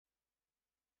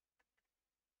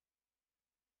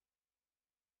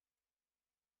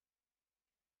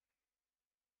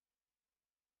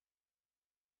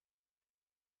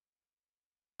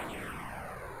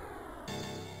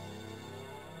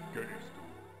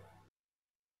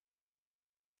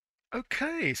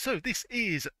Okay, so this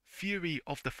is Fury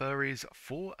of the Furries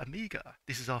for Amiga.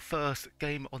 This is our first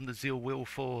game on the Zeal wheel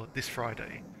for this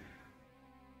Friday.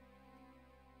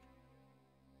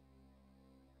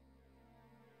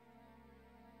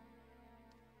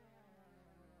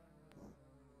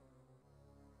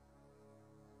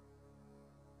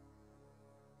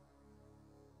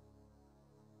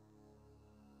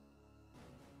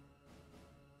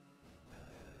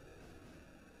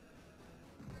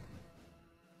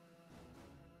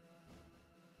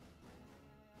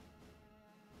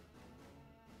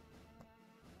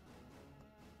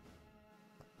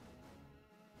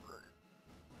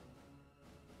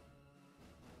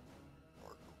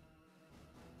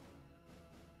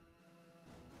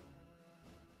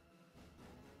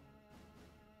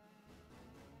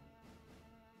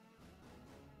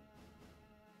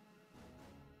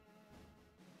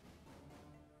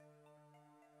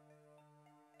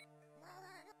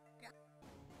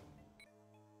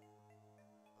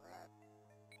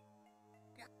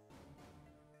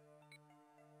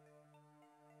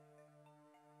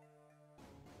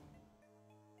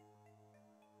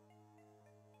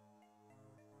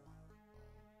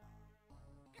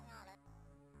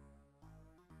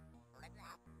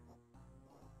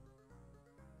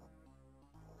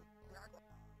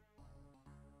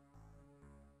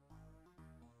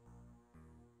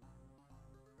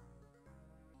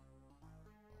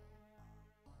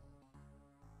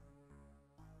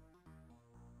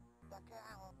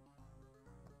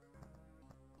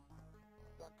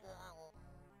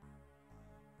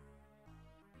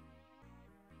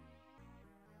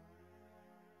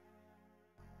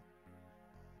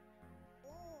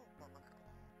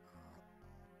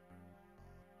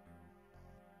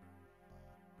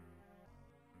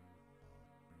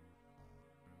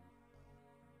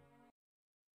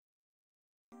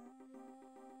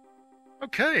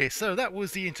 Okay, so that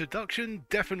was the introduction.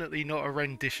 Definitely not a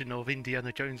rendition of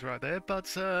Indiana Jones right there,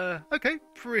 but okay,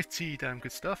 pretty damn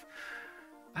good stuff.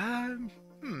 Um,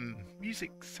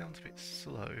 music sounds a bit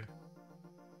slow.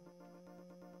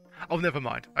 Oh, never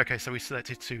mind. Okay, so we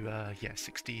selected to, yeah,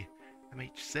 60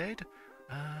 MHZ.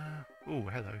 Oh,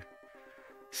 hello.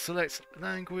 Select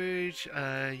language,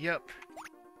 yep.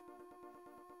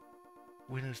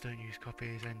 Winners don't use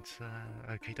copies, enter,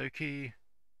 okie dokie.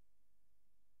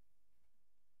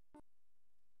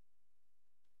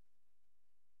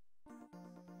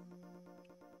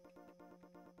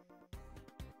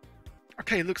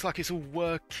 Okay, looks like it's all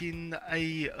working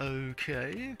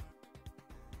a-okay.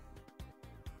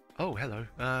 Oh, hello.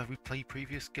 We play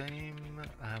previous game.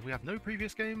 We have no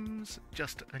previous games,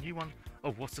 just a new one.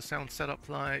 Oh, what's the sound setup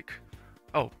like?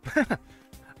 Oh,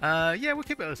 yeah, we'll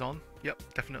keep it as on. Yep,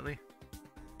 definitely.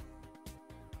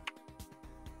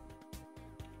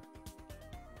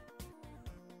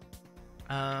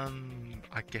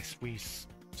 I guess we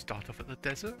start off at the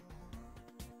desert.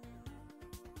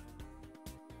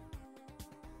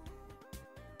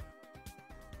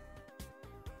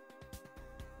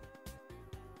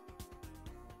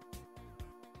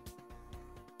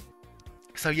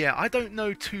 So yeah, I don't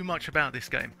know too much about this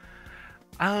game.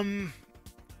 I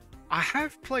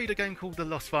have played a game called The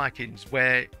Lost Vikings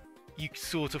where you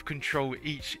sort of control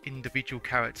each individual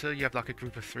character. You have like a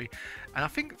group of three, and I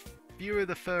think Fury of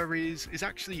the Furries is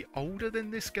actually older than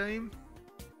this game.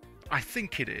 I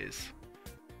think it is,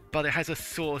 but it has a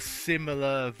sort of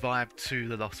similar vibe to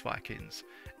The Lost Vikings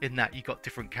in that you got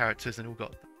different characters and all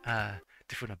got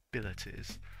different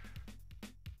abilities.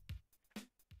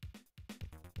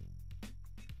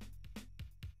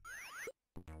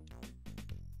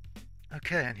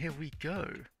 Okay, and here we go.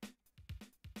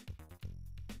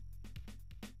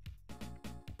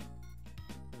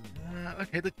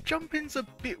 Okay, the jumping's a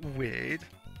bit weird.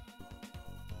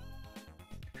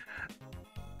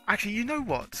 Actually, you know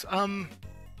what?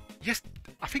 Yes,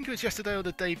 I think it was yesterday or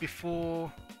the day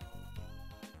before.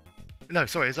 No,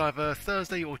 sorry, it was either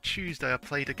Thursday or Tuesday. I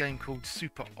played a game called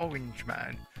Super Orange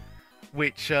Man,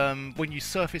 which, when you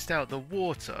surfaced out the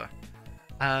water,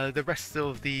 the rest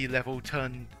of the level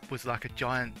was like a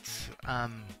giant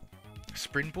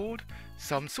springboard.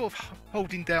 So I'm sort of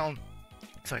holding down.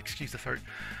 Sorry, excuse the throat.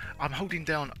 I'm holding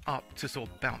down up to sort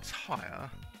of bounce higher.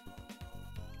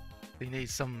 You need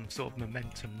some sort of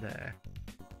momentum there.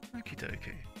 Okie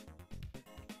dokie.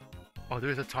 Oh,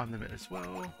 there is a time limit as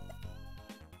well.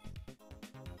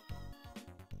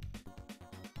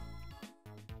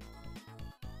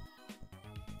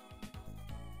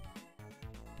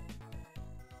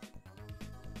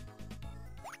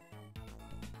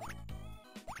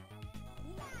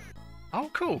 Oh,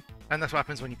 cool. And that's what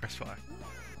happens when you press fire.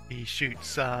 He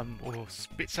shoots or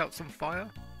spits out some fire.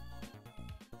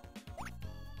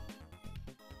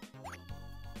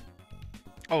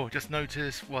 Oh, just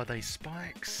notice, were they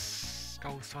spikes?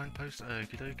 Skull signpost,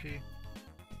 okie dokie.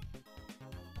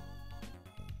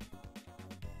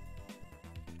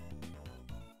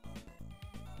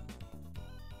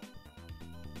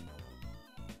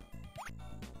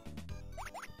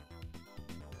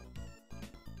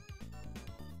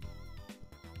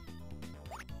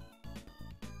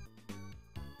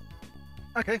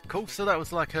 Okay, cool. So that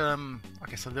was like, I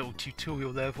guess a little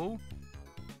tutorial level.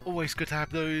 Always good to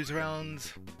have those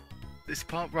around this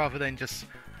part rather than just...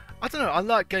 I don't know, I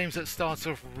like games that start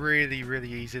off really,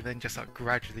 really easy then just like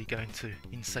gradually go into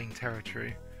insane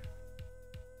territory.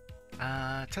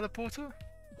 Teleporter?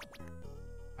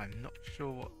 I'm not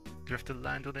sure what... Do you have to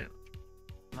land on it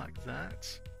like that?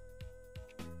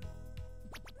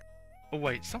 Oh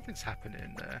wait, something's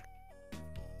happening there.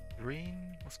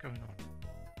 Green? What's going on?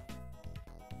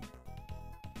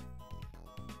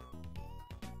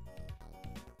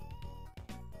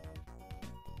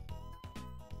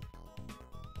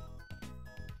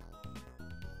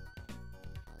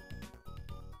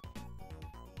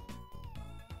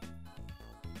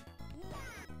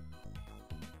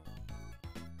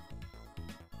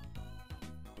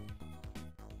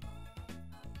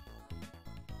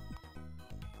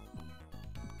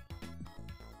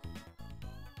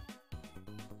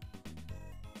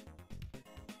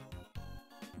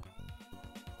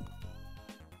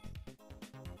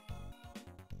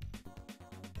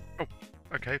 Oh,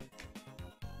 okay.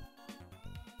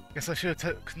 Guess I should have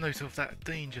took note of that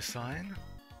danger sign.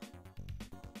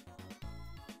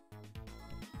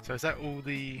 So is that all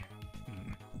the...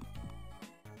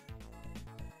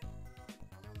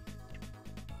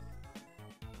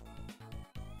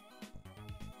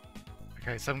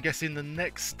 Okay, so I'm guessing the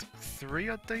next 3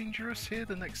 are dangerous here,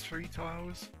 the next 3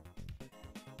 tiles.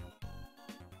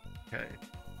 Okay.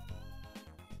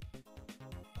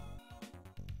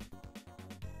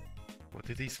 What,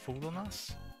 did these fall on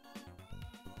us?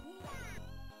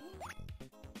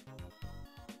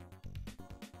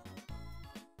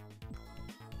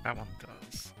 That one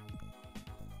does.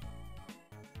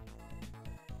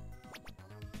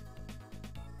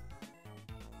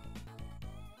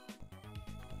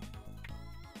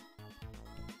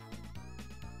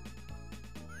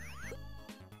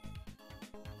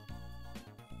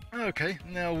 Okay,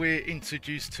 now we're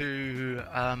introduced to,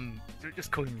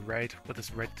 just call him Red. What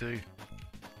does Red do?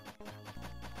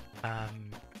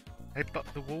 Headbutt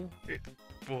the wall?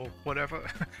 Or whatever.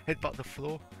 Headbutt the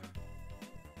floor.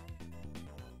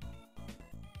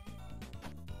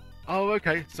 Oh,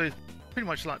 okay, so it's pretty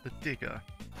much like the Digger.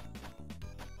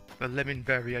 The lemon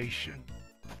variation.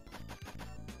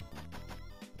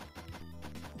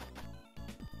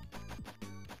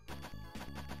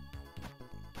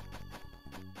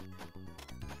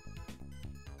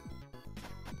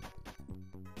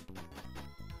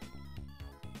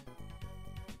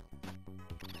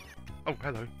 Oh,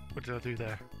 hello. What did I do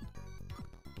there?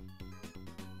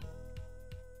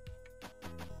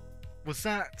 Was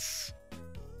that...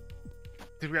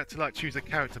 Did we have to like choose a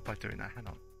character by doing that? Hang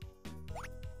on.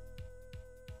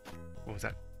 What was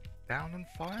that? Down and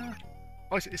fire?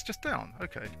 Oh, it's just down.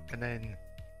 Okay. And then...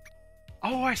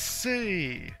 Oh, I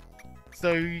see!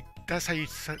 So that's how you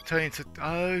turn into...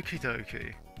 Okie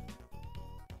dokie.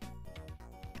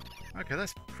 Okay,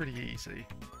 that's pretty easy.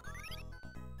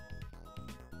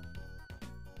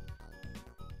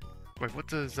 Wait, what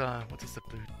does the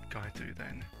blue guy do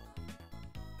then?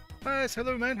 Yes,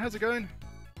 hello man, how's it going?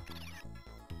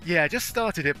 Yeah, just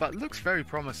started it, but looks very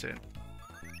promising.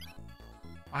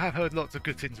 I have heard lots of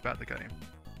good things about the game.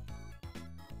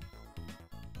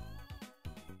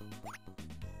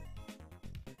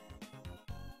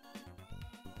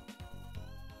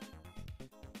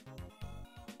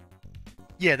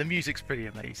 Yeah, the music's pretty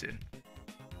amazing.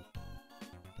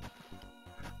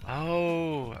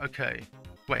 Oh, okay.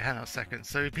 Wait, hang on a second.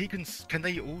 So he can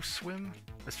they all swim?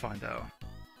 Let's find out.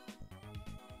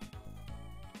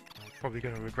 Probably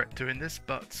going to regret doing this,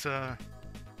 but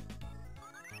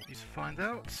need to find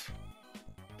out.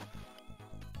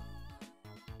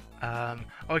 Oh,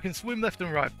 I can swim left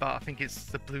and right, but I think it's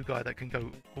the blue guy that can go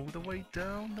all the way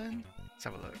down then? Let's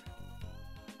have a look.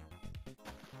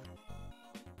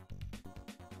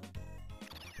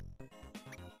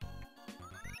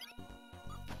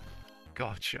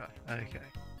 Gotcha, okay.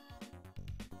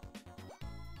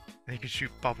 And he can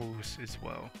shoot bubbles as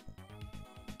well.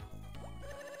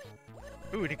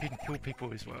 Ooh, and he can kill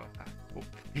people as well. Well,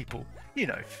 people, you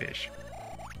know, fish.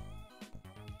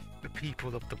 The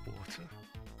people of the water.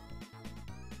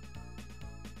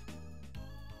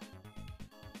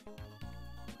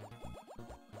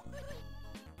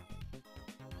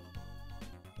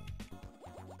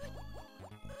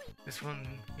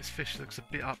 this fish looks a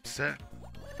bit upset.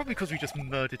 Probably because we just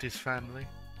murdered his family.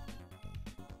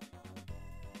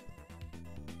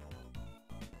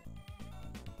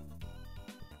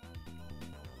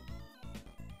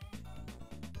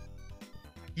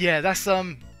 Yeah, that's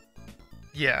yeah.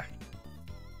 Yeah,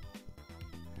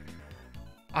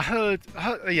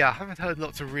 I haven't heard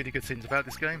lots of really good things about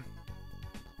this game.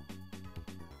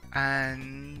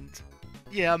 And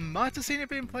yeah, I might have seen it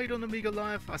being played on Amiga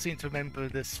Live. I seem to remember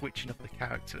the switching of the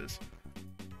characters.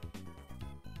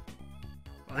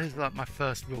 Well, this is like my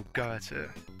first real go at it.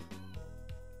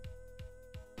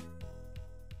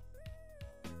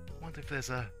 Wonder if there's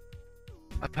a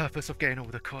purpose of getting all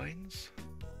the coins.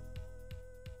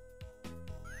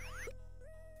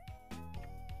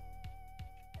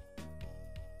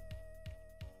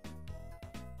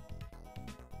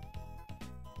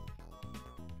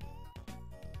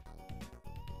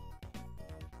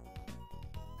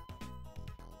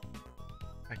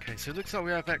 Okay, so it looks like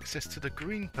we have access to the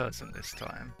green person this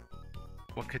time.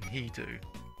 What can he do?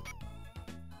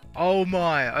 Oh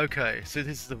my, okay, so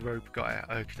this is the rope guy.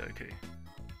 Okie dokie.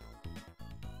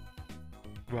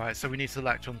 Right, so we need to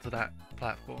latch onto that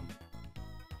platform.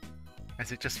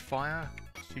 Is it just fire?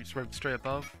 Shoots rope straight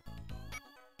above?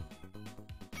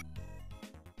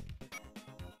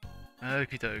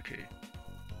 Okie dokie.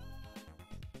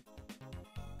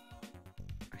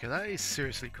 Okay, that is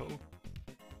seriously cool.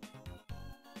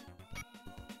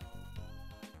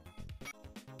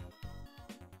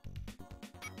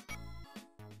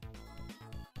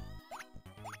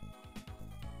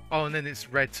 Oh, and then it's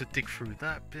red to dig through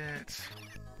that bit.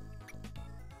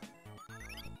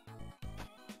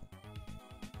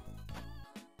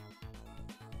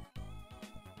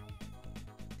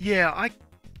 Yeah,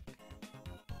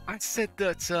 I said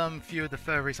that a few of the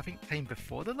furries I think came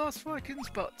before the last Vikings,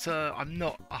 but I'm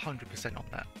not 100% on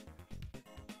that.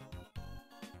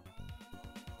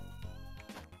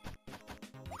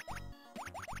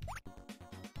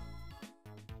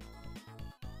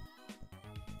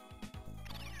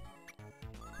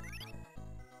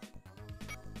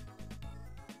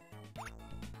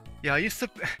 Yeah, I used to,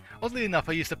 oddly enough,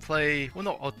 I used to play, well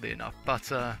not oddly enough,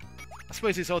 but I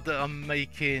suppose it's odd that I'm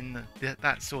making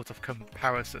that sort of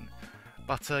comparison.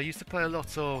 But I used to play a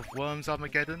lot of Worms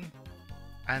Armageddon,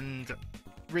 and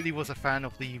really was a fan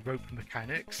of the rope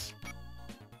mechanics.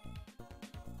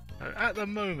 So at the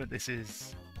moment, this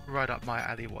is right up my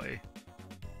alleyway.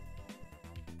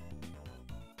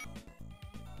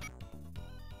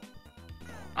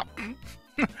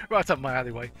 Right up my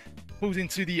alleyway. Pulls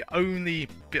into the only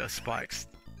bit of spikes.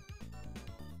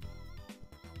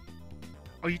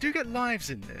 Oh, you do get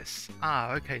lives in this?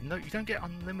 Ah, okay. No, you don't get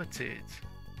unlimited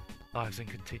lives and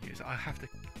continues. I have to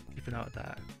keep an eye on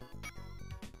that.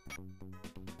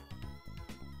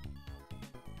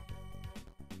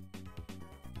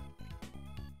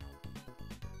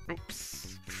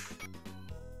 Oops.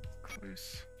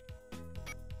 Close.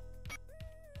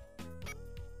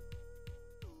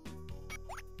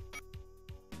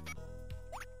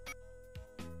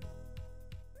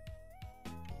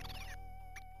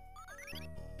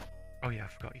 Oh yeah, I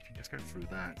forgot you can just go through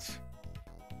that.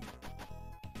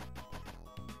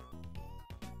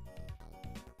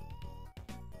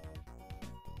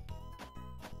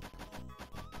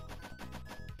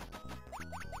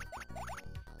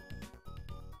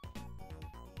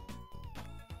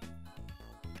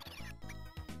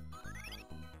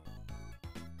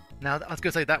 Now, I was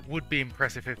going to say that would be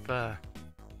impressive if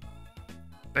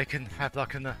they can have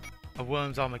like a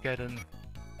Worms Armageddon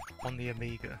on the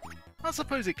Amiga. I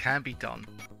suppose it can be done.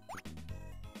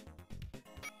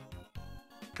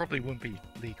 Probably wouldn't be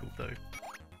legal though.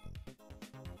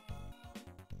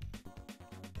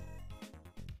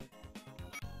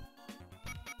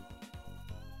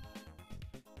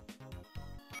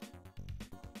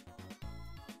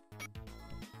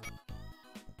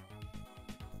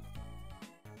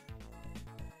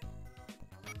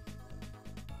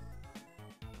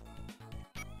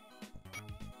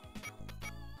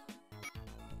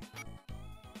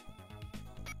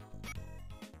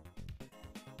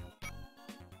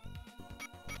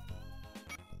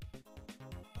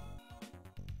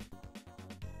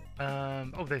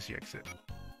 Oh, there's the exit.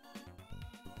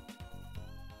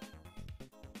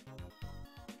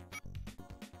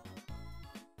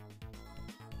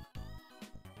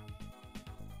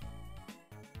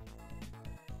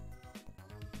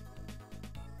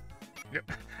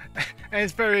 Yep. And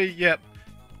it's very, yep.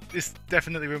 This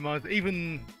definitely reminds,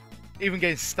 even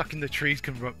getting stuck in the trees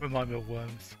can remind me of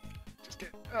Worms. Just get,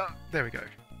 there we go.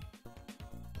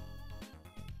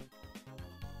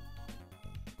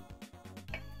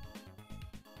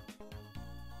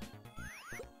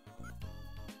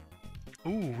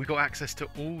 Ooh, we got access to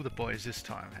all the boys this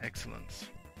time. Excellent.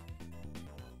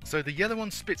 So the yellow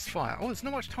one spits fire. Oh, there's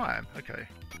not much time. Okay.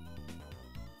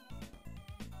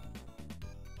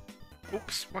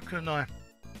 Oops, why couldn't I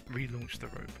relaunch the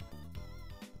rope?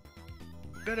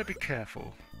 Better be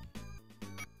careful.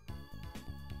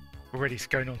 Already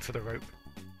going onto the rope.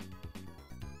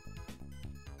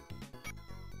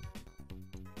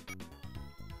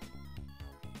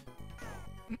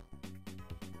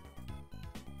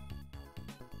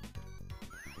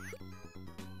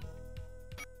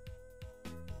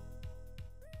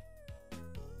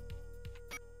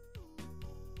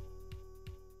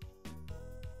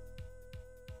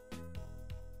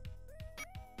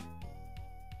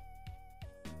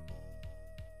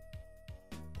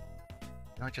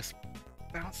 Can I just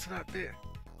bounce to that bit?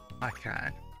 I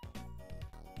can.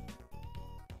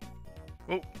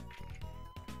 Oh!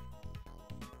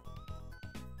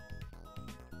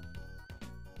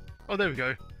 Oh, there we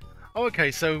go. Oh, okay,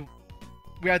 so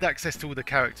we had access to all the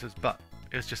characters, but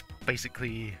it was just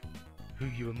basically who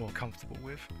you were more comfortable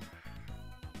with.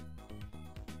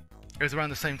 It was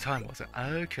around the same time, was it?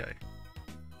 Okay.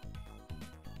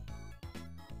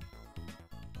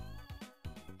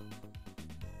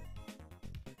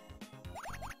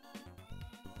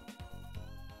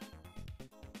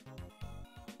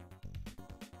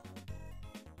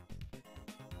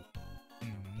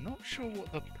 Not sure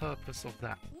what the purpose of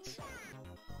that is.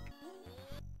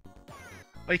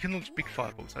 Oh, you can launch big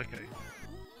fireballs, okay.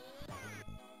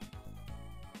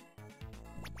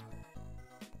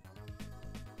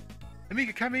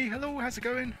 Amiga Cami, hello, how's it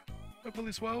going? Hope all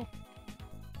is well.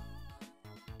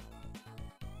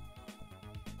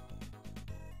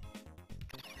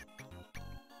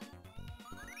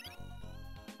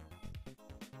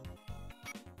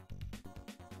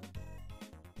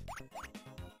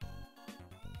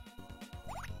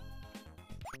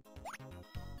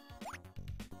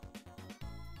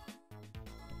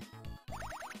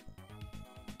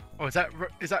 Oh, is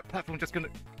that platform just gonna...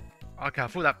 Okay, I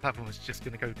thought that platform was just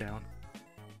gonna go down.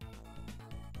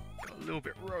 Got a little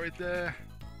bit worried there.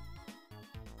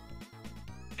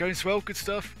 Going swell, good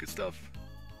stuff, good stuff.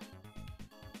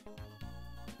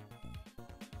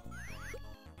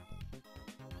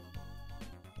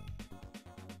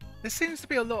 There seems to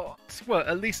be a lot, well,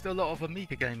 at least a lot of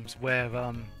Amiga games where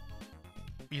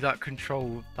you like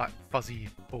control like fuzzy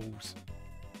balls.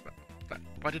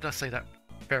 Why did I say that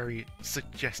very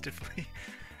suggestively?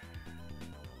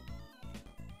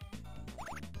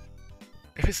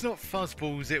 If it's not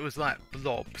fuzzballs, it was like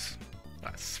blobs,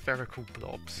 like spherical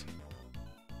blobs.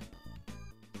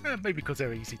 Maybe because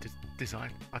they're easy to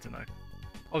design. I don't know.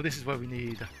 Oh, this is where we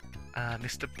need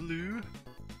Mr. Blue.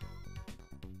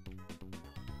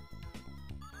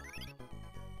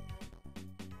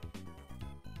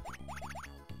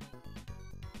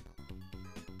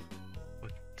 Or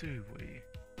do we?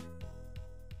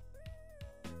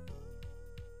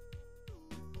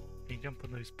 Can you jump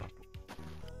on those bubbles?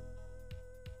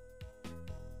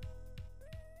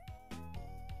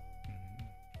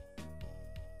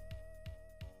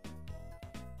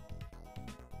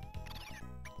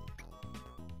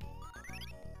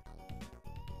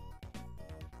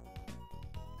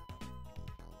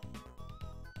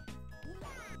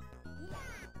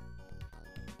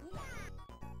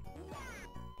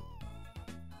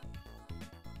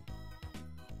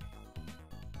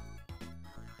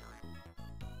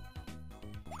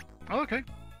 Oh, okay.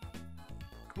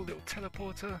 Cool little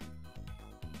teleporter.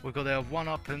 We've got our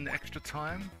 1-up and extra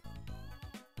time.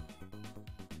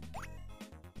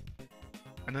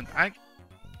 And an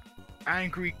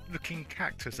angry looking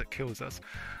cactus that kills us.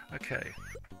 Okay.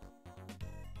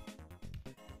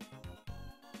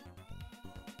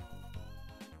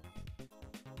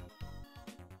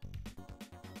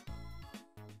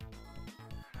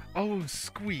 Oh,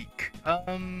 Squeak.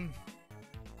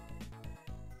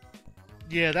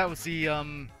 Yeah, that was the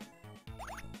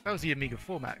Amiga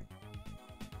format.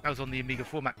 That was on the Amiga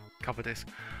format cover disc.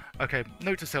 Okay,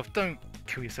 note to self, don't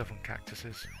kill yourself on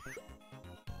cactuses.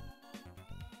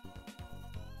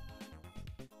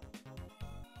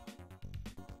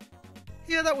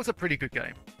 Yeah, that was a pretty good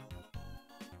game.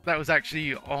 That was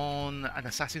actually on an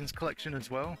Assassin's Collection as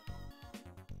well.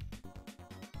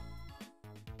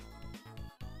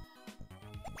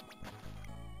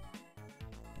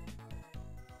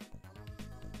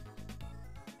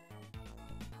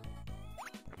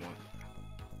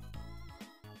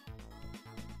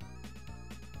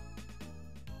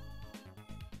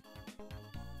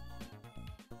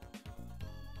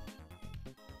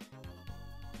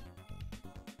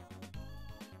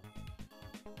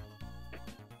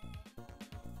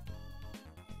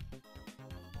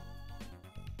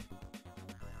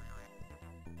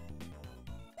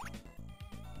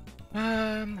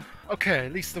 Okay,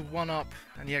 at least the 1-up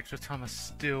and the extra time are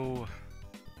still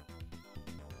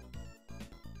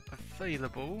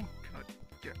available.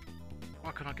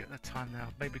 Why can't I get that time now?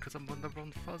 Maybe because I'm on the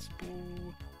wrong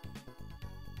fuzzball.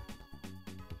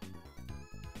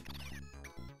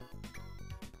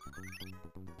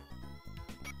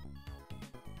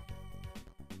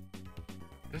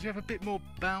 Does he have a bit more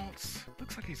bounce?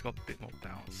 Looks like he's got a bit more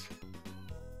bounce.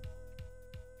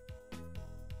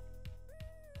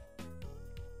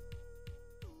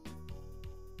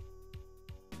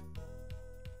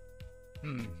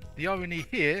 The irony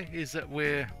here is that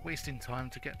we're wasting time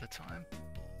to get the time.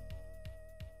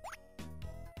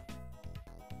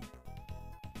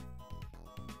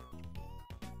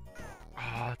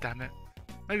 Ah, damn it.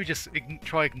 Maybe just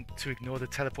try to ignore the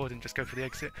teleport and just go for the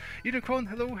exit. Unicorn,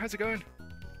 hello, how's it going?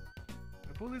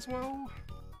 Hope all is well.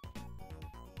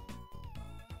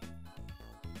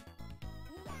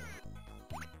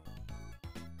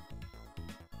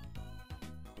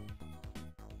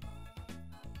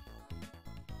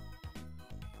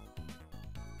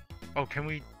 Oh, can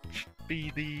we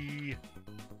be the...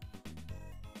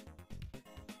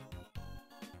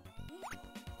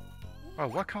 Oh,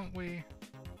 why can't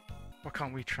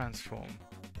we transform?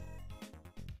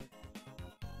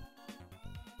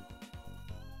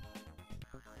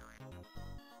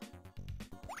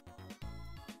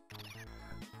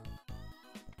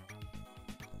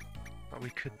 But we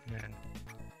could then.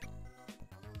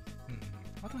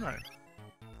 I don't know.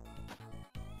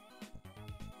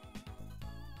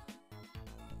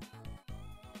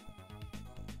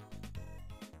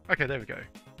 Okay, there we go.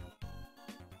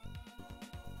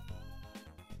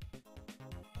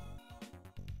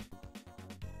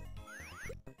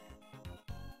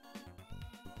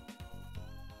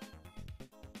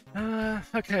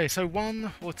 Okay, so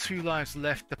 1 or 2 lives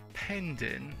left,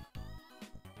 depending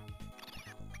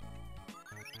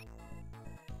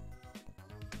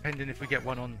if we get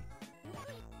one on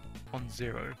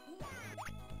 0.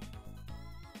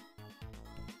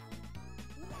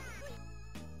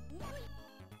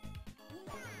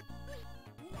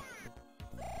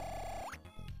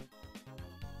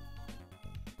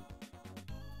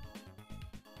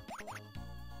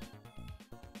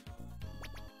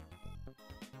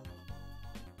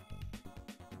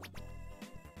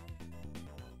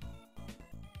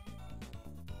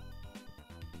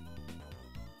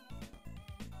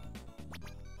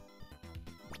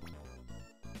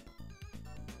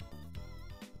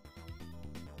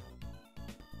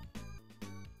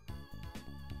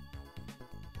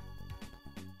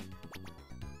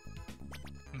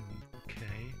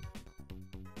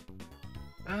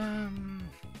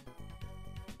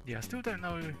 Yeah, I still don't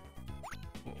know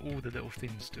what all the little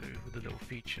things do, or the little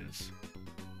features.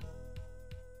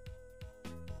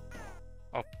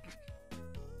 Oh.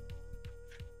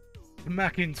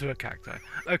 Smack into a cacti.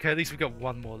 Okay, at least we've got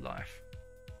 1 more life.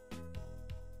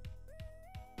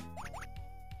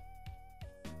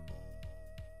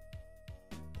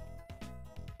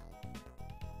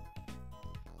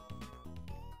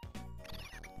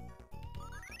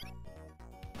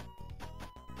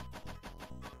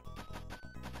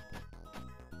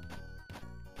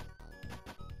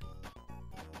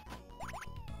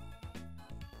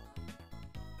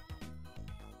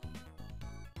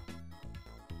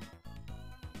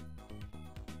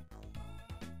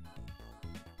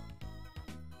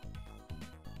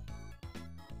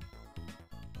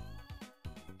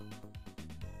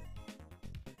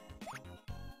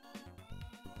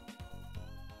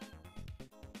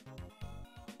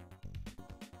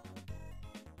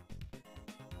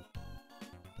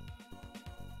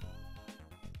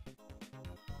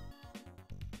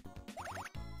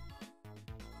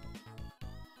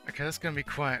 Okay, that's going to be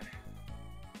quite...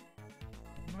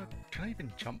 Can I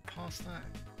even jump past that?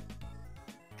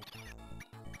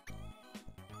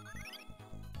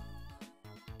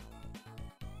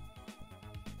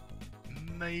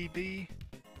 Maybe?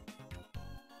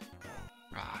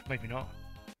 Ah, maybe not.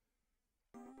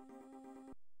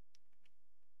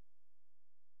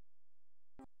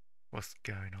 What's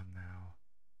going on now?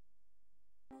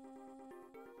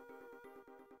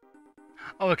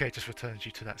 Oh, okay, just returns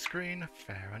you to that screen.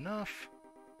 Fair enough.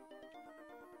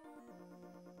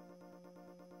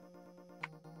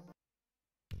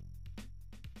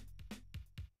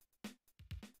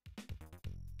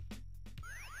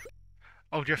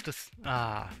 Oh, do you have to...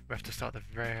 we have to start at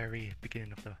the very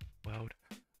beginning of the world.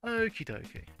 Okie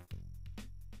dokie.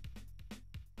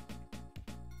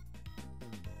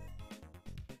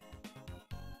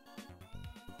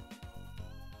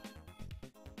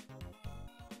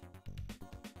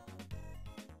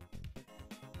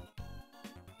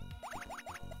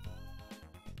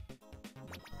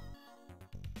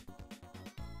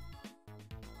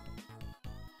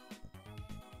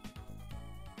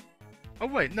 Oh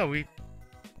wait, no, have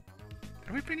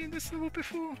we been in this level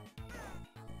before?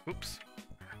 Oops.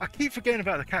 I keep forgetting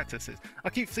about the cactuses.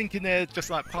 I keep thinking they're just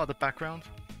like part of the background.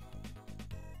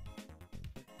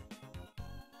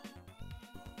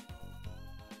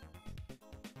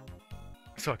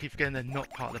 So I keep forgetting they're not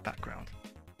part of the background.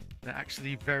 They're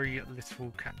actually very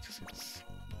little cactuses.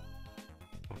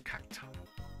 Or cacti.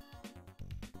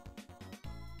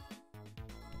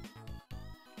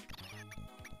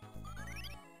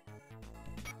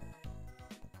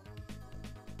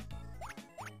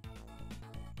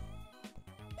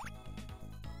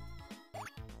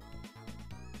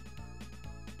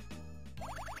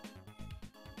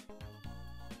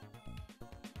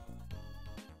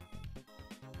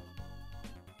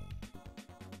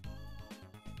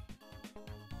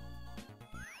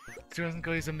 Still hasn't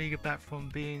got his Amiga back from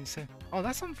being sent. Oh,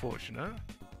 that's unfortunate.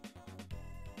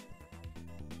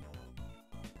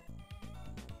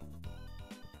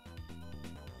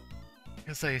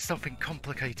 I say it's something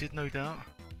complicated, no doubt.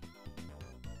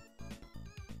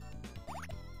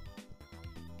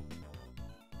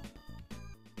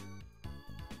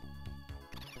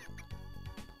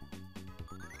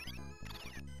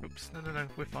 Oops, no,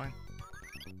 we're fine.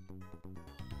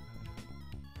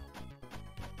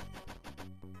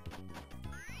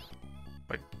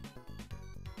 Wait.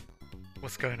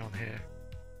 What's going on here?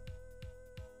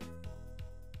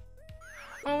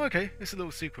 Oh, okay, it's a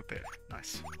little super bit.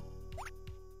 Nice.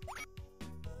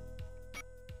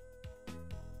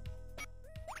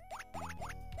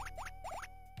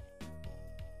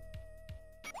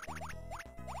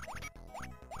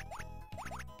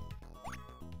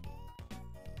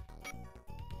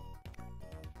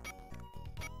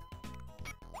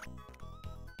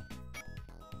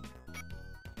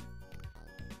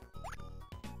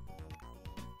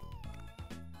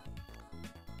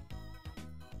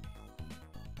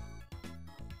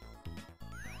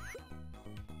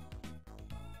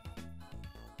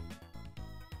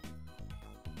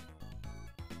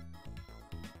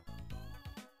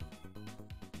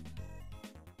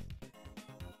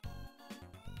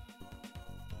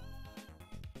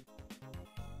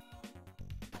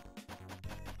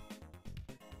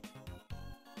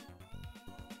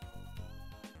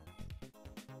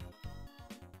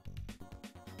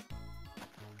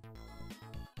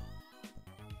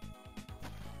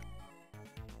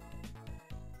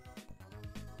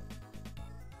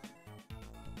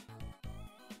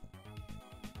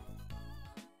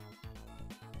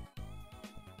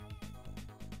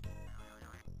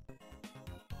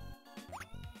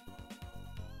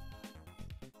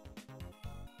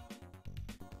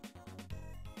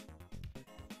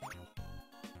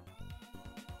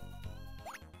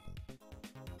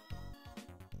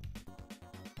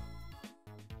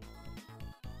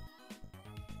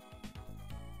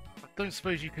 I don't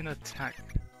suppose you can attack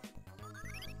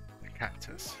the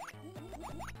cactus.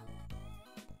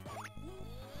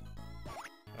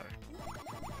 Oh.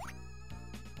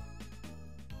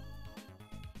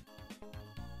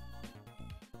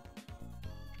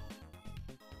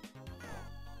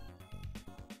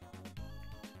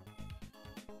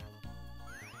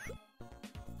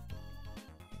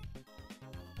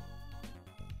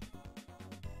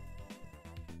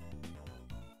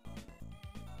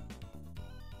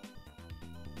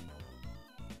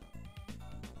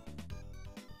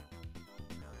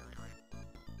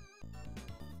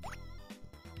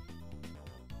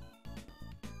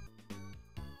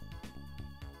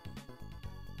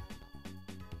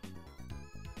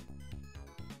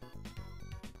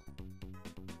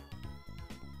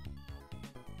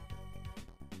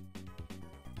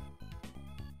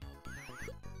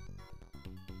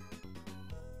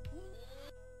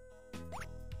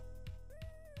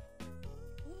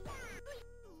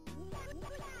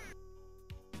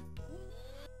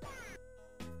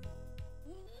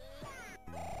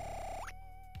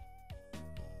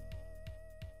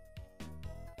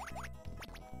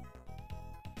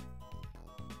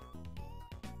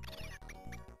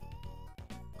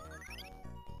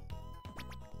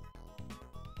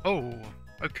 Oh,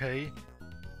 okay.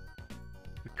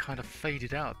 We kind of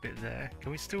faded out a bit there.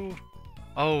 Can we still...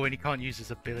 Oh, and he can't use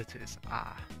his abilities.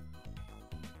 Ah.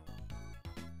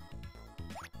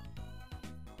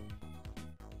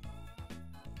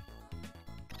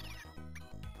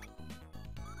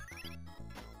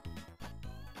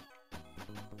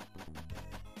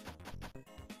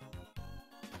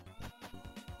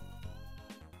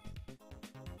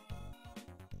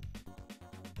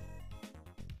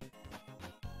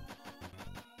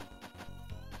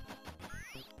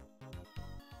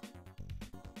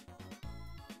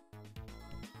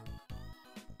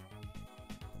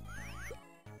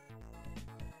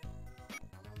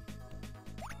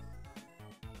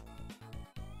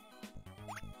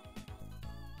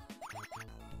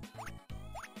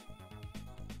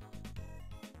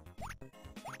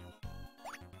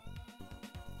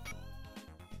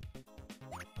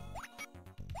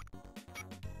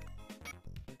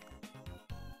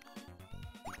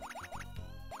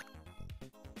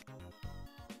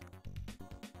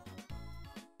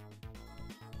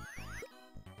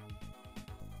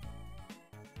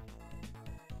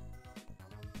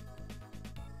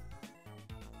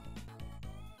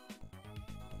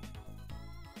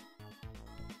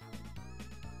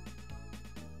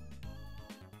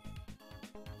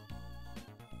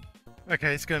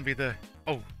 Okay, it's going to be the...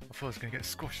 Oh, I thought I was going to get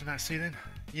squashed in that ceiling.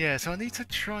 Yeah, so I need to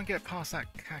try and get past that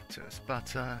cactus,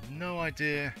 but no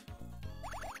idea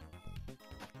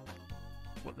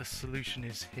what the solution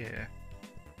is here.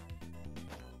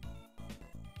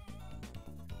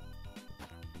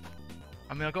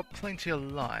 I mean, I've got plenty of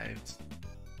lives.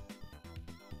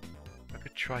 I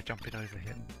could try jumping over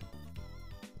him.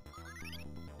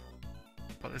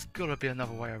 But there's got to be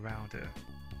another way around it.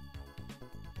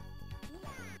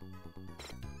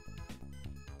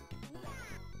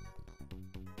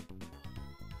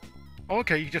 Oh,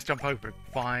 okay, you just jump over it.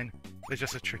 Fine. There's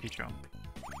just a tricky jump.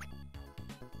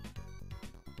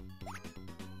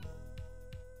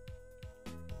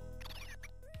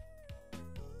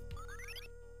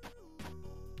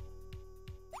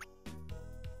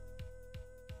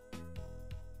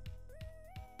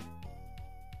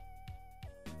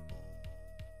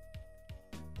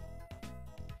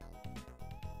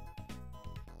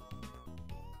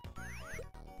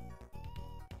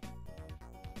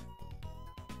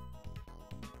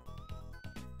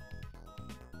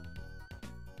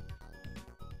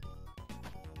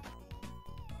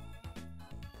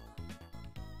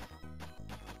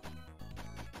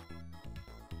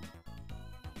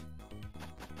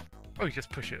 Oh, you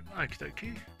just push it. Okie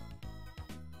dokie.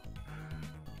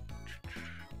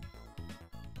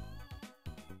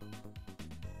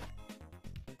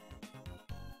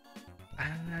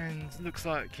 And looks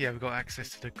like, yeah, we've got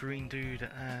access to the green dude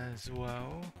as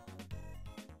well.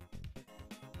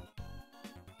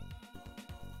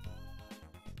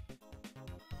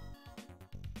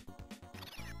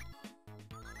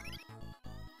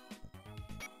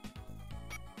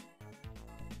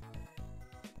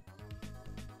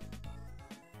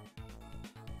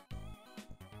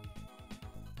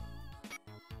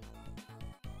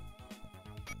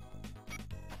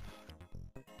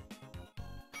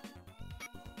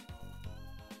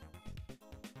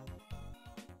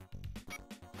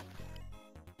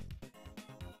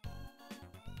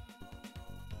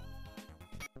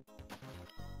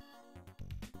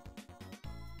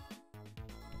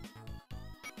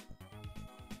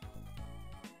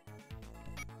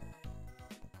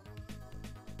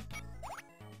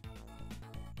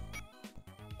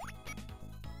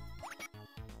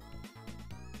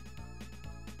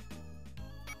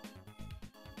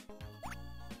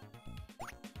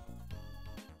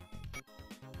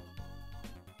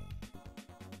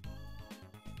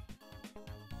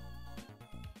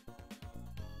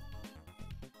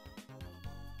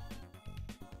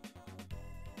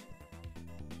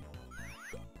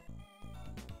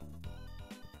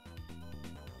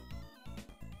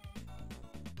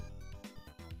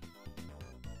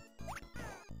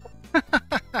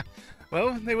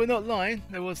 Well, they were not lying.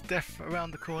 There was death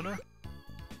around the corner.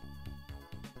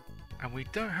 And we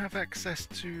don't have access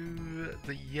to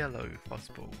the yellow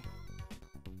fuzzball.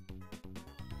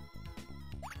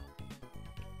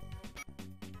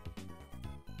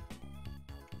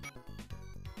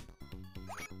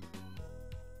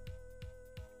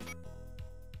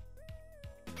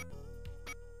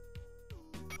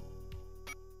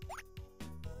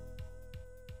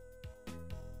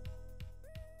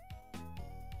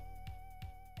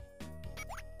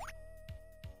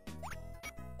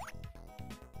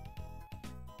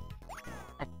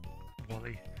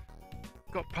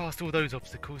 Got past all those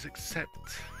obstacles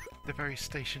except the very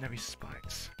stationary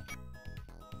spikes.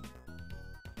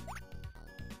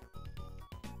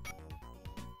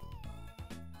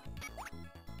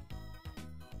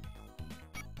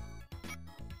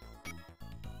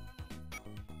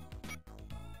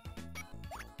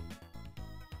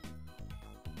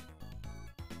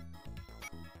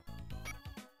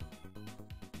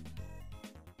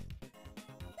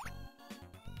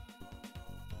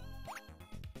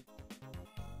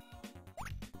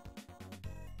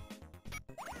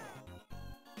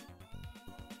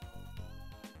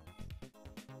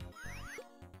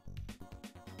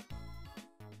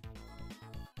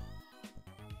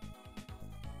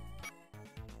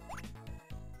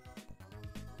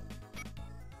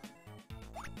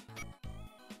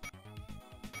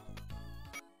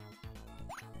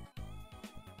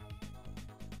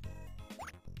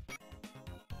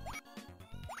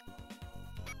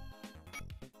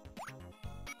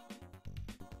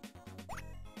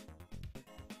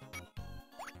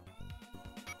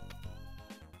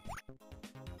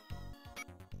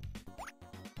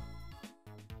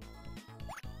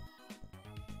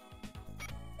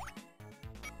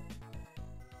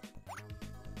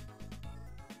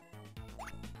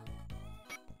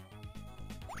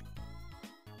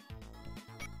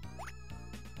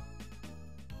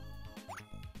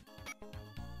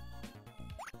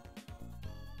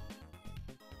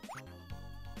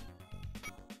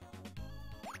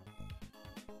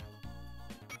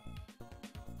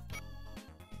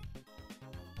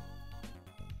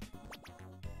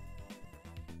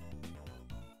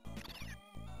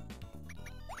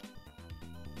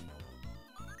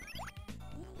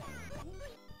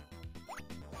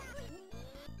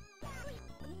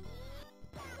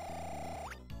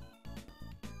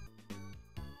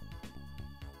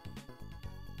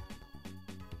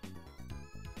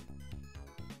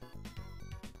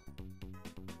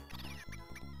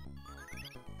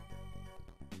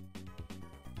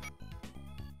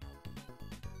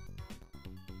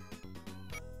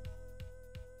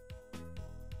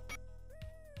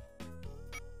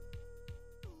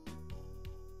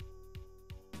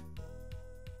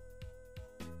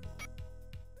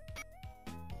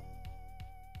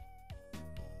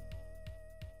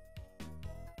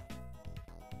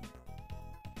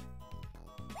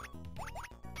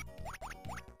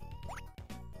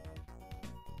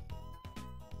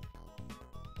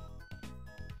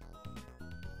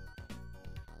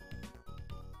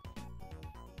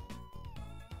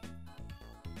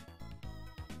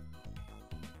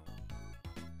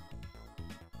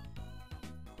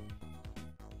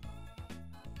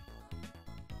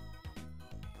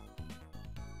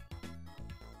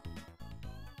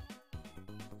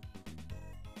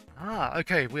 Ah,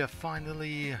 okay, we have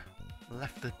finally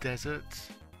left the desert.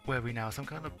 Where are we now? Some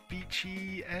kind of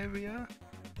beachy area?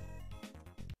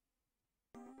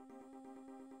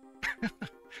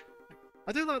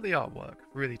 I do like the artwork,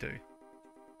 really do.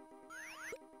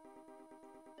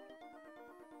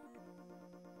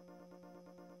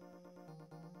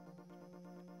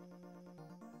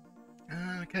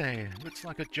 Okay, looks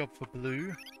like a job for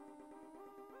Blue.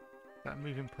 That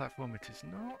moving platform it is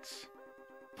not.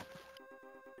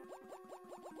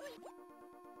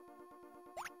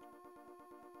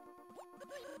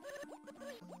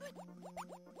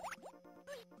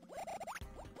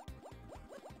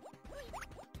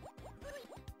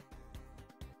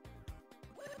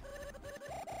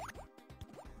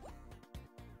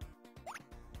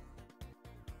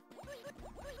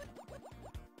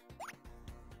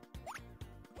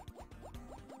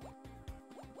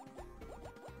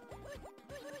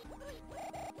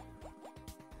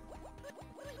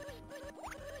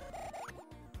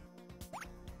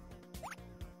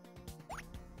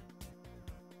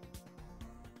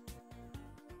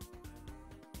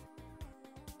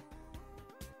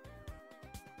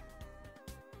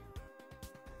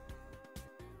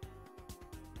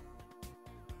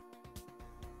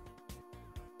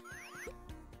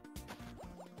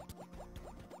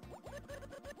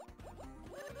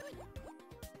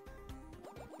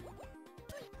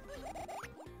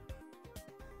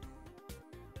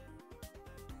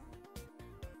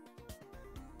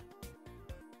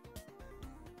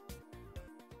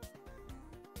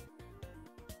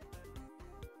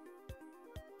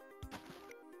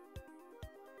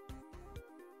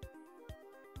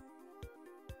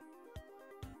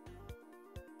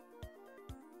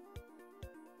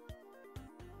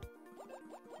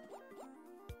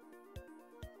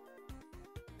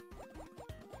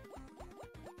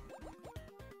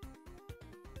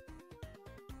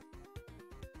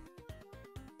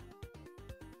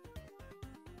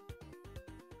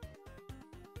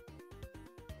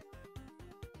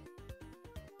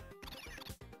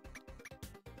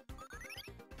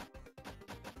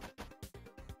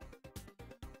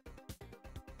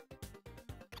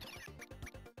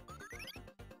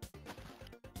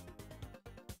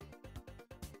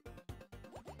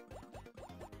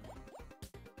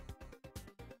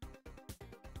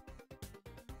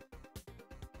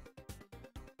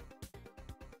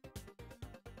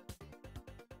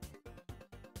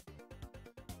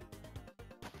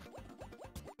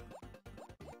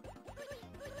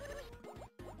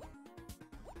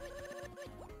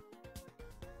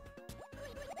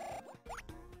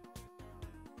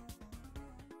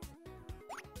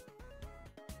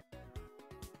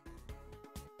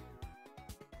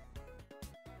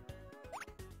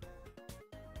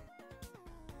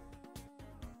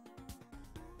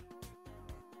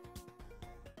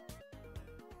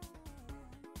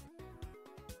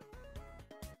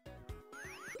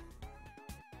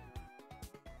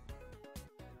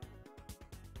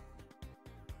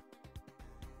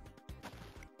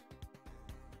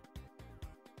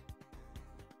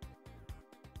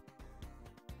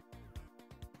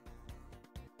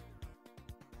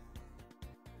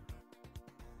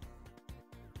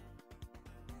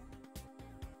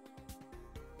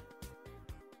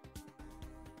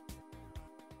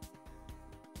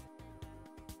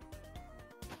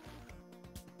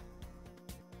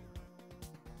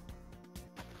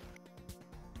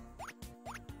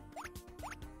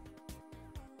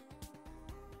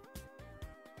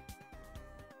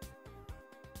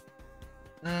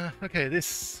 Okay,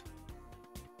 this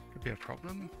could be a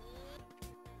problem.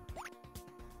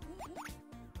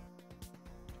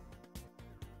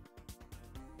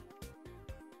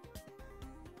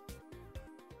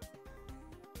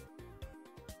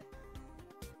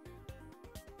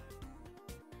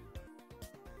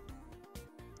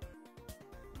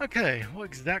 Okay, what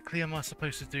exactly am I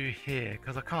supposed to do here?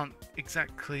 Because I can't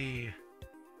exactly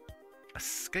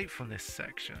escape from this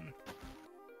section.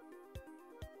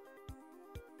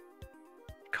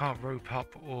 Can't rope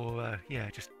up or, yeah,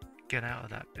 just get out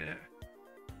of that bit.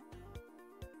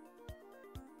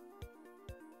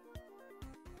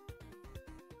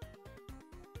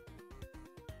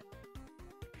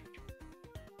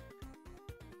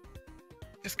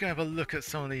 Just gonna have a look at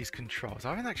some of these controls. I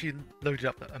haven't actually loaded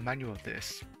up a manual of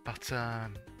this, but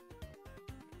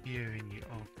viewing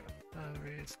of the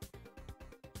Furries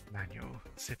manual.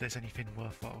 See if there's anything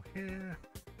worthwhile here.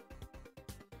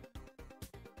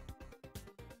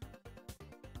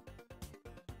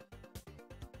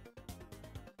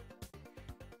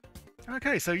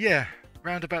 Okay, so yeah,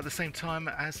 round about the same time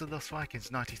as the Lost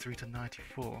Vikings, 93 to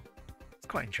 94. It's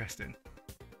quite interesting.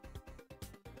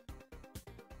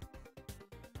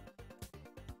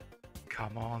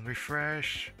 Come on,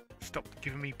 refresh. Stop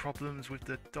giving me problems with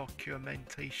the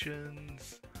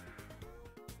documentations.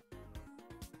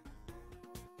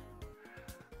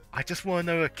 I just want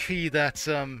to know a key that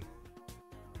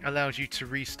allows you to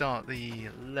restart the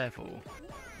level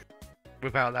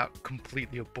without that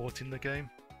completely aborting the game.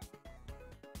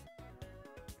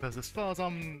 Because as far as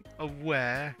I'm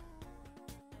aware,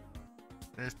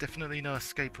 there's definitely no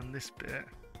escape on this bit.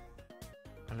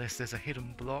 Unless there's a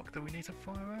hidden block that we need to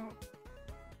fire out.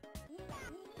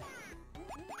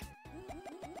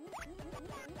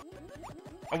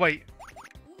 Oh wait.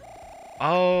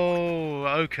 Oh,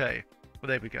 okay. Well,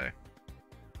 there we go.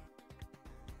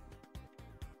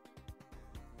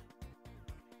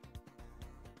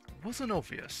 Wasn't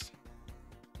obvious.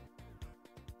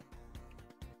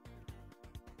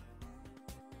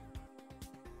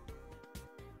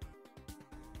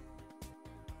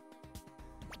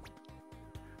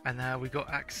 And now we got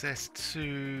access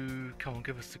to... Come on,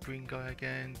 give us the green guy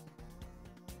again.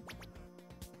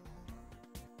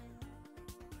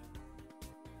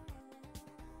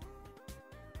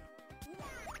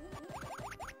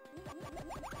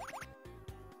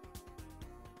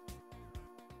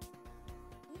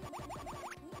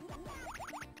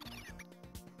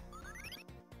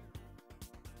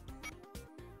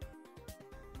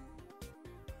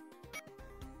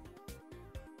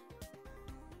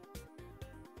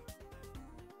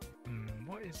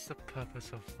 What is the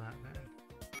purpose of that then?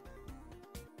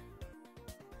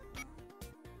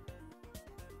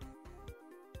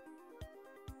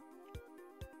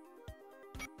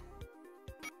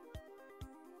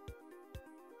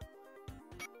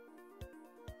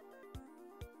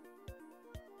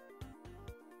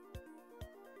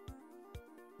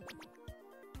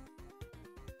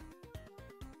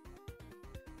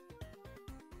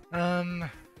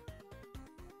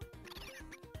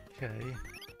 Okay.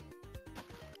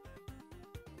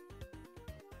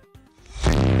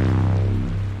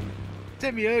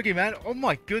 Demiurge, man, oh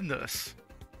my goodness.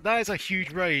 That is a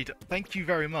huge raid. Thank you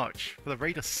very much for the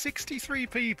raid of 63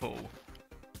 people.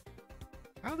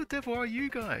 How the devil are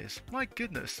you guys? My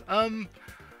goodness. I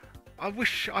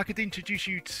wish I could introduce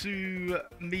you to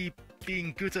me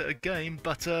being good at a game,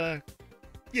 but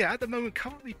yeah, at the moment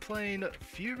currently playing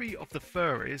Fury of the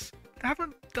Furries. They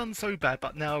haven't done so bad,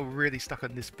 but now really stuck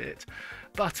on this bit.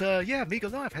 But yeah, Amiga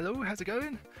Live, hello, how's it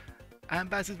going? And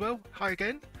Baz as well, hi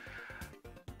again.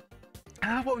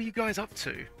 What were you guys up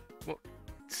to? What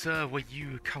were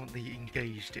you currently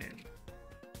engaged in?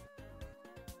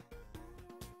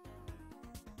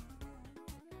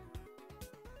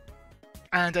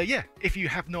 And yeah, if you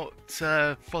have not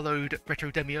followed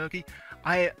Retro Demiurge,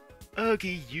 I urge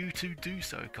you to do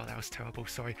so. God, that was terrible,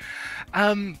 sorry.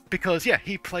 Because yeah,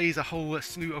 he plays a whole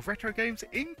slew of retro games,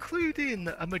 including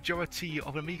a majority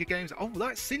of Amiga games. Oh,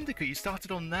 that's Syndicate, you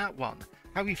started on that one.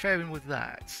 How are you faring with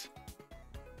that?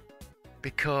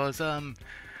 Because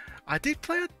I did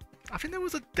play I think there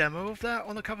was a demo of that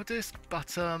on the cover disc,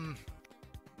 but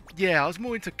yeah, I was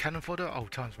more into cannon fodder. Oh,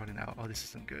 time's running out. Oh, this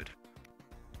isn't good.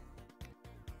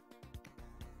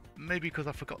 Maybe because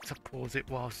I forgot to pause it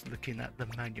whilst looking at the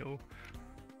manual.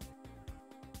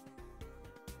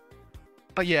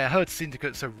 But yeah, I heard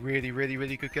Syndicate's a really, really,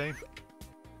 really good game.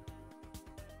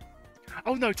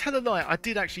 Oh no, tell a lie, I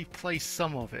did actually play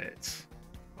some of it.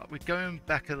 We're going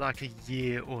back like a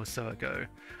year or so ago.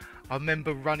 I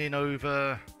remember running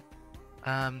over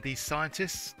these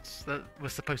scientists that were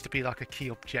supposed to be like a key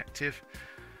objective.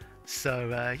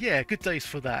 So yeah, good days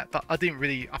for that. But I didn't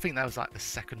really, I think that was like the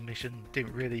second mission.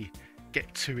 Didn't really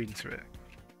get too into it.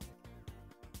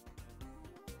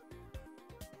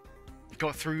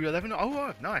 Got through 11.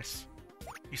 Oh, nice.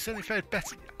 You certainly fared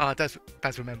better. Ah,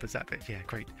 Baz remembers that bit. Yeah,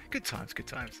 great. Good times, good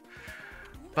times.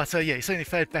 But yeah, you certainly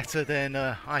fared better than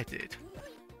I did.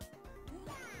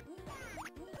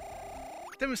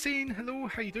 Demoscene, hello,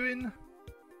 how you doing?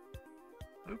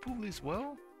 Hope all is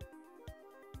well.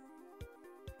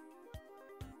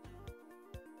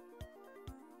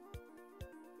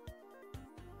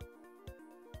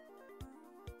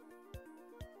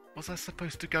 Was I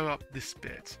supposed to go up this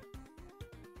bit?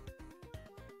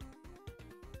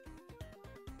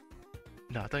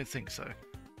 No, I don't think so.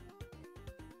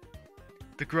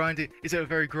 The grindy... Is it a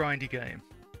very grindy game?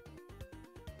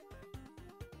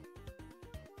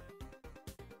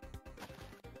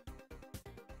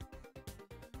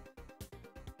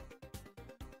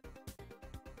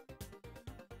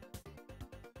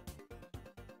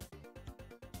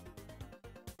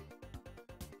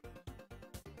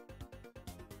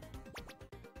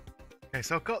 Okay,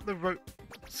 so I've got the rope...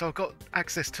 So I've got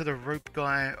access to the rope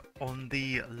guy on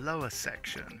the lower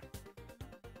section.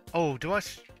 Oh, do I...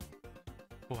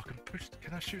 Oh, I can push.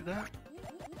 Can I shoot that?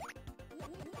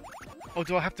 Or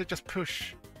do I have to just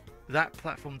push that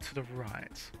platform to the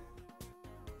right?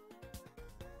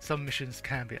 Some missions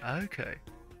can be. Okay.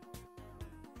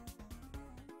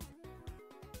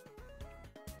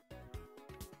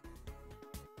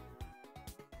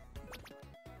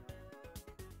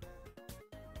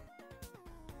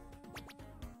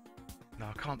 No,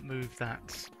 I can't move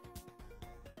that.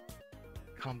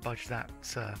 Can't budge that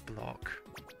block.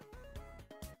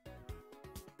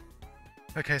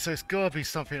 Okay, so it's gotta be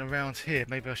something around here.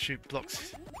 Maybe I shoot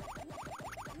blocks to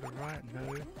the right?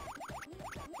 No.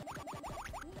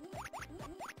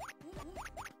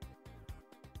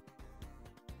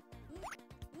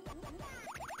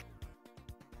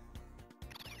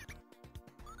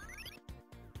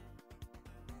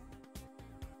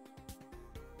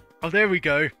 Oh, there we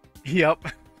go. Yep.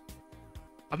 I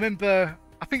remember,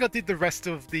 I think I did the rest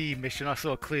of the mission. I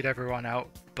sort of cleared everyone out,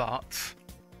 but...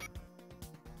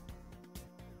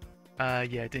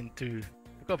 yeah, didn't do...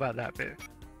 Forgot about that bit.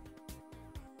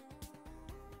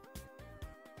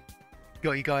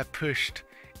 Got your guy pushed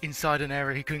inside an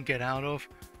area he couldn't get out of.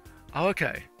 Oh,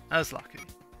 okay. That's lucky.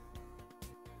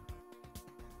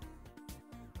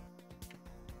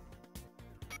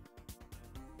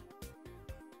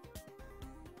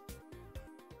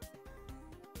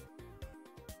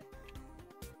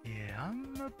 Yeah,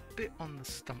 I'm a bit on the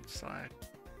stump side.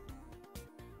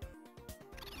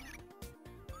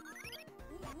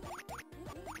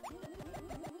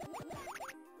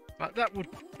 But that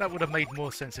would have made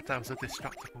more sense if that was a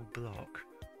destructible block.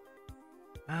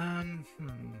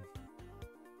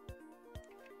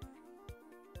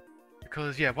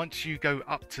 Because yeah, once you go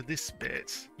up to this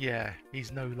bit, yeah,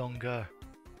 he's no longer...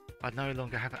 I no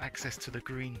longer have access to the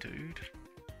green dude.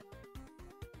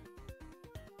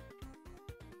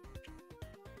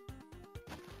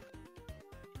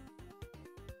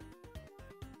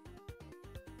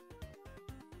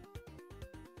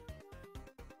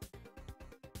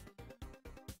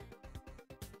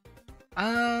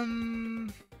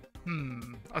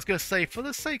 I was going to say, for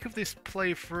the sake of this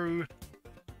playthrough,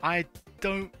 I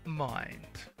don't mind.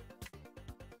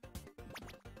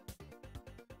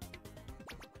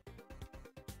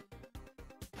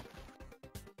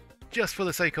 Just for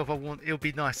the sake of, it'll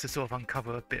be nice to sort of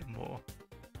uncover a bit more.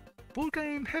 Board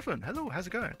Game Heaven, hello, how's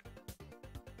it going?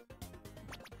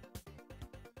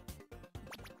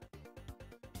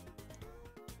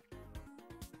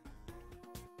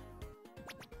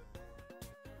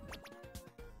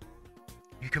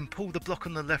 You can pull the block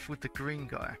on the left with the green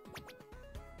guy.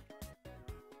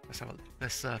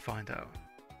 Let's find out.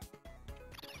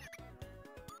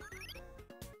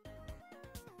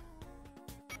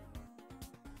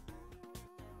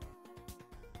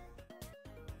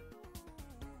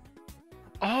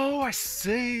 Oh, I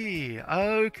see.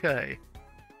 Okay.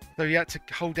 So you had to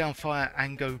hold down fire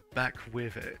and go back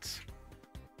with it.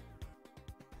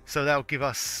 So that'll give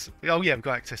us... Oh yeah, we've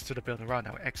got access to the building right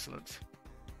now. Excellent.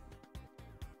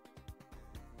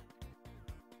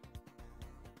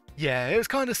 Yeah, it was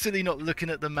kind of silly not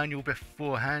looking at the manual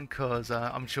beforehand, because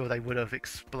I'm sure they would have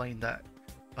explained that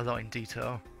a lot in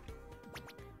detail.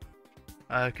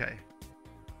 Okay.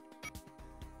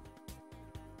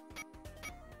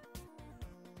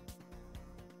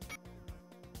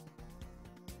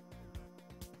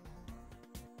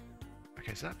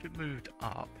 Okay, so that bit moved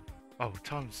up. Oh,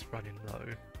 time's running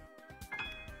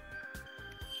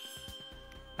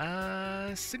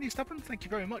low. Sydney Stubborn, thank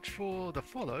you very much for the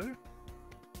follow.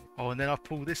 Oh, and then I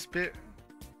pull this bit.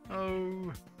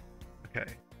 Oh, okay.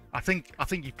 I think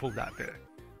you pulled that bit.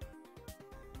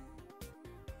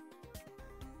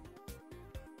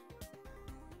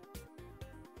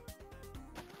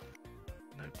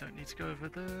 No, don't need to go over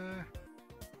there.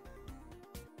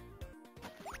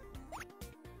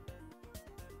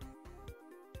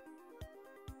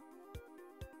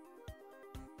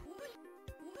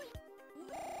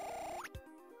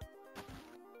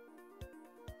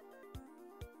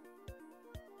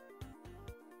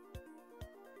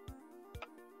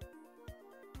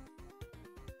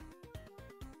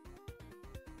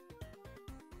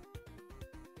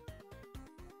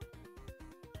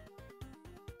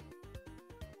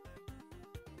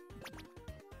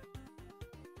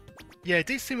 Yeah, it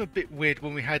did seem a bit weird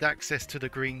when we had access to the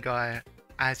green guy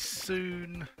as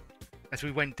soon as we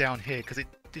went down here, because it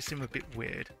did seem a bit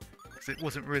weird, because it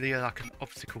wasn't really like an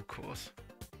obstacle course.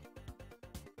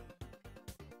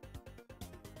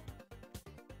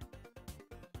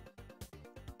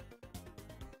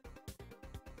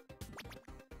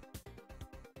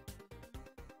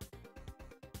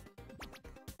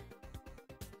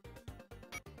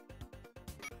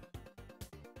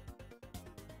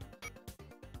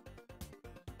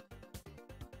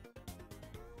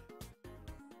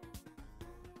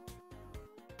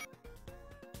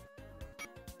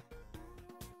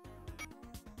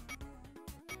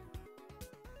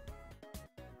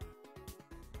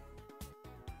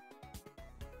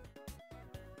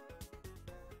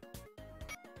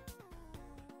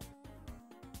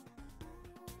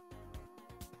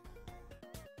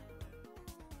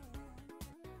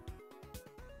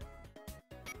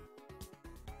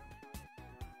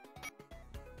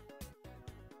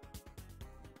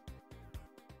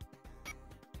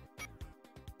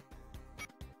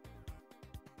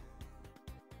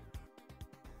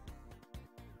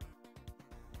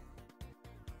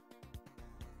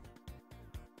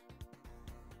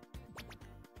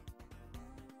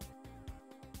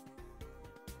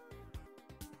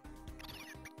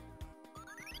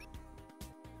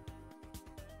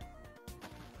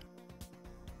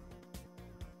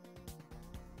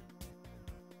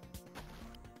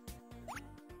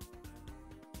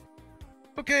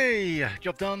 Okay,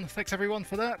 job done. Thanks everyone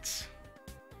for that.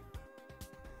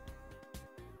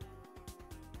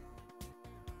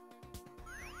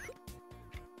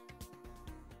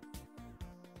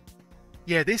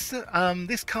 Yeah, this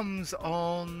comes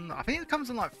on. I think it comes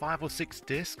on like 5 or 6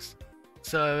 discs.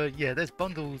 So yeah, there's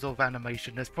bundles of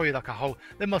animation. There's probably like a whole.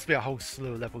 There must be a whole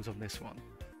slew of levels on this one.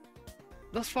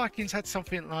 Lost Vikings had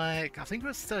something like, I think it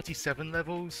was 37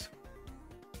 levels,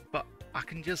 but I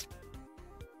can just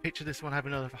picture this one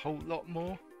having a whole lot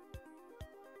more.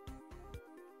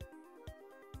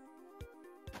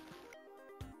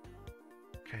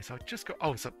 Okay, so I just got.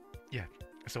 Oh, so yeah,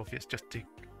 it's obvious. Just dig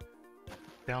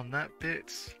down that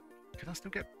bit. Can I still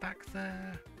get back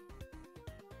there?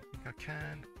 I think I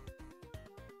can.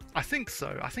 I think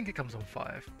so. I think it comes on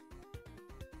 5.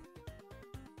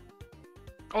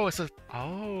 Oh, it's a.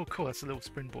 Oh, cool. That's a little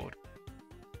springboard.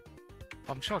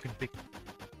 I'm sure I can dig.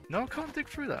 No, I can't dig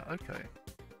through that. Okay.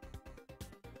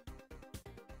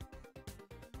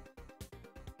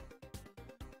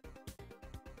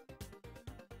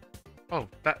 Oh,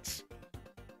 that's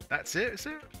it, is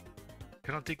it?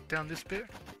 Can I dig down this bit?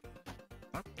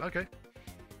 Oh, okay.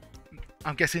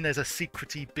 I'm guessing there's a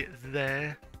secrety bit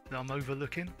there that I'm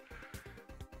overlooking.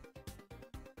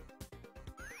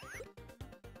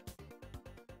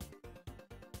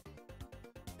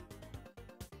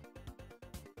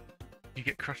 You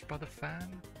get crushed by the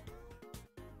fan?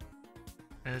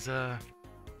 There's a...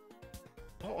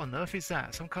 What on earth is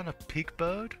that? Some kind of pig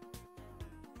bird?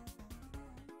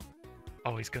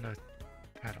 Oh, he's gonna...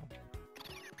 Hang on.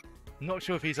 Not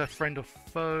sure if he's a friend or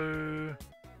foe.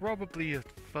 Probably a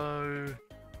foe.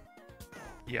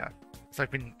 Yeah. I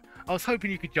was hoping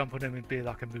you could jump on him and be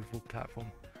like a movable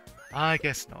platform. I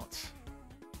guess not.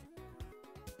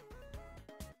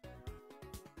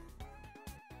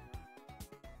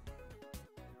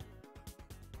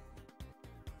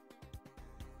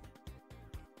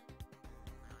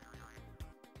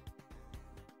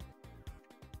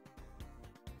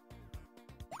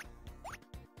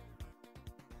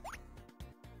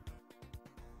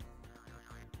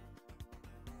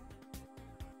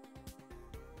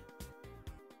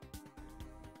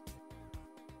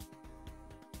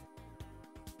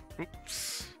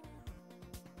 Oops.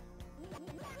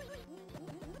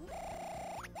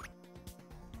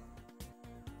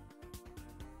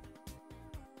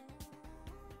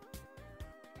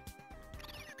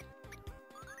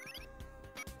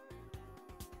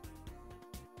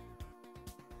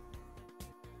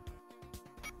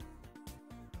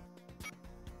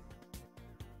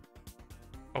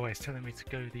 Oh, it's telling me to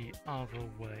go the other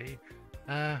way.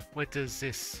 Where does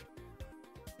this...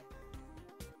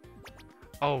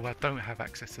 Oh, I don't have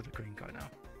access to the green guy now.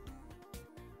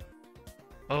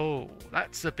 Oh,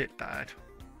 that's a bit bad.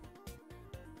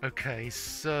 Okay,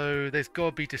 so there's got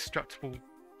to be destructible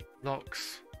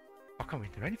blocks. I can't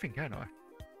really do anything, can I?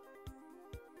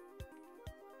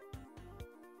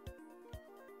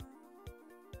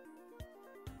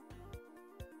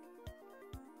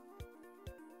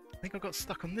 I think I got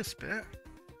stuck on this bit.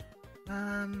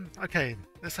 Okay,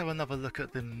 let's have another look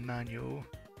at the manual.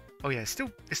 Oh yeah, it's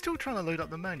still trying to load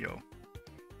up the manual.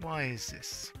 Why is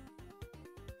this?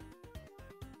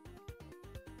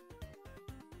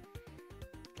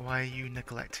 Why are you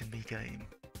neglecting me, game?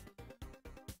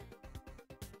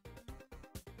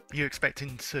 You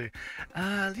expecting to?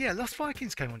 Yeah, Lost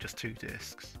Vikings came on just 2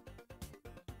 discs.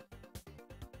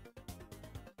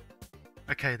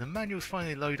 Okay, the manual's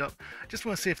finally load up. Just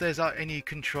want to see if there's like any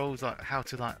controls, like how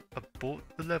to like abort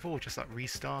the level or just like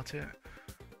restart it.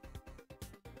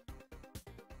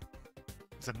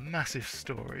 It's a massive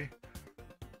story.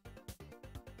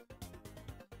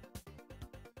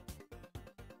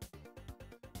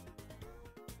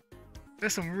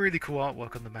 There's some really cool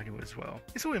artwork on the manual as well.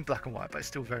 It's all in black and white, but it's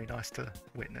still very nice to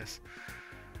witness.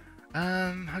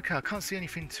 Okay, I can't see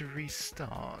anything to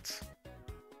restart.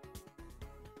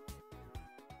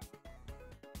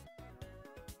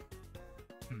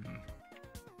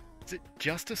 Is it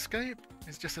just escape?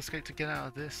 Is just escape to get out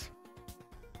of this?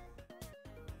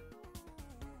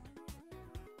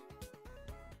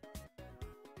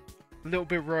 A little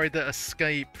bit worried that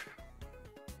escape...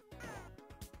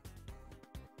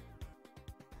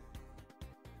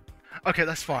 Okay,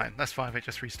 that's fine. That's fine if it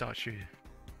just restarts you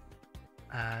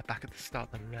back at the start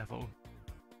of the level.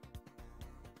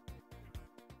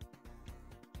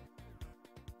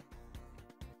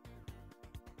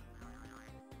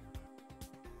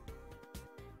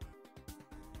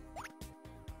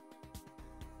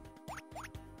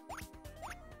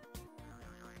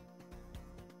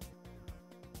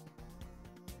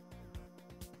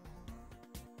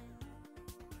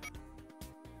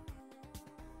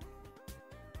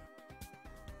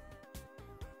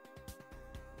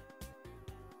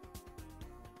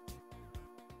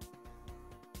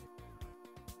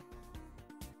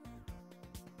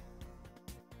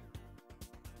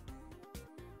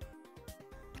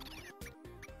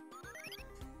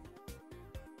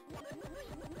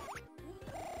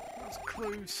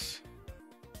 close.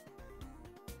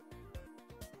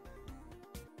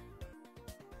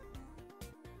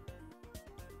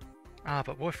 Ah,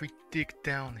 but what if we dig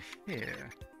down here?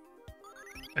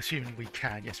 Assuming we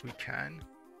can. Yes, we can.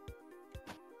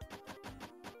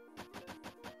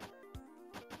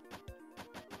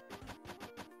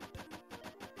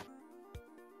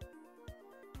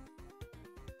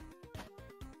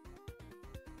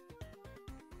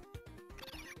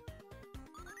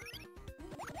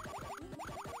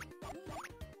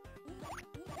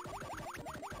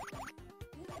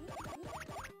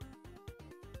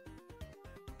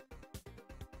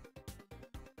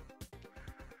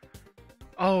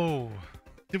 Oh,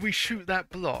 did we shoot that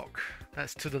block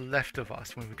that's to the left of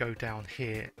us when we go down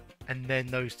here, and then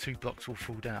those two blocks will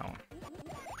fall down?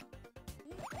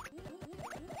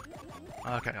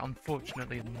 Okay,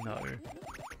 unfortunately no.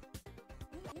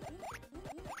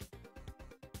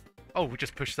 Oh, we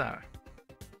just pushed that.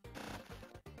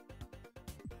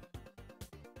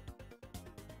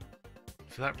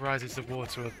 So that rises the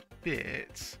water a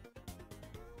bit.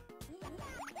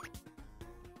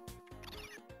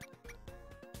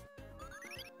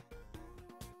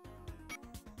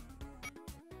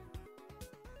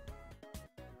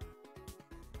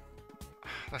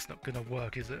 That's not gonna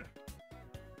work, is it?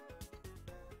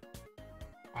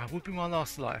 Oh, it would be my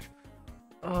last life.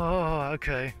 Oh,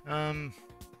 okay.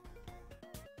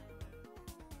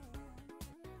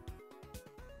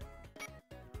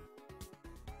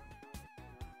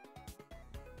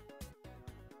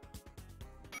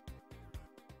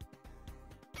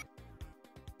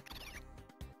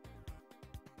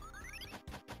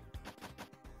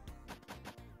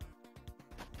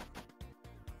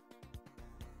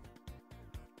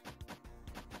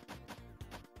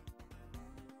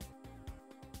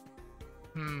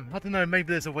 I don't know,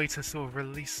 maybe there's a way to sort of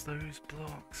release those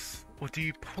blocks. Or do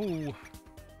you pull?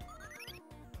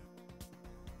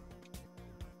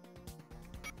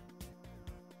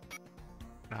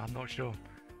 No, I'm not sure.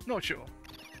 Not sure.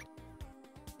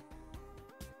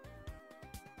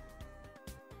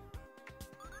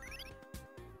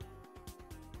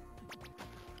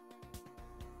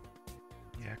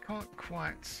 Yeah, I can't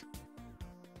quite...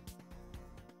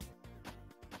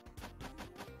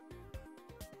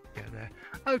 there.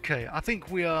 Okay, I think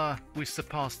we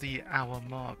surpassed the hour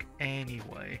mark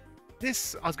anyway.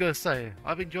 This, I was going to say,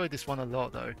 I've enjoyed this one a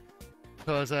lot though,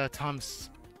 because time has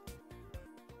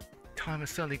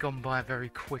certainly gone by very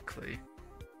quickly.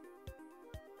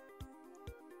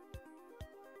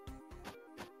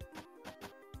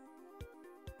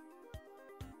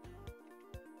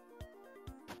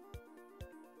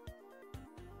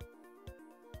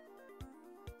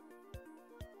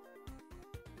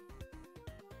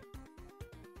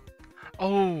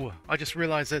 Oh, I just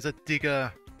realised there's a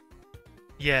digger.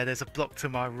 Yeah, there's a block to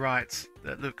my right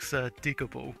that looks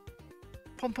diggable.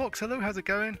 Pompox, hello, how's it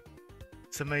going?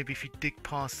 So maybe if you dig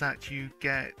past that, you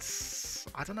get,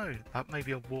 I don't know,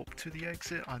 maybe a warp to the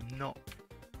exit. I'm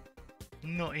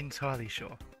not entirely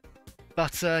sure.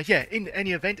 But yeah, in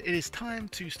any event, it is time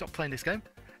to stop playing this game.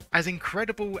 As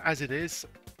incredible as it is,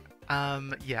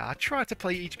 yeah, I try to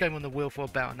play each game on the wheel for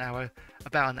about an hour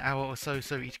or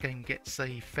so each game gets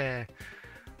a fair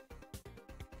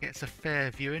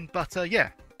viewing. But yeah,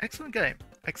 excellent game.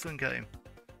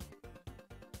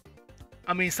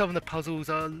 I mean, some of the puzzles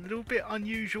are a little bit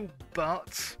unusual,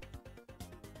 but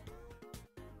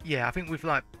yeah, I think with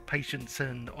like patience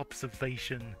and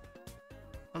observation,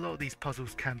 a lot of these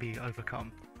puzzles can be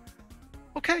overcome.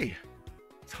 Okay,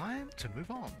 time to move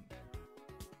on.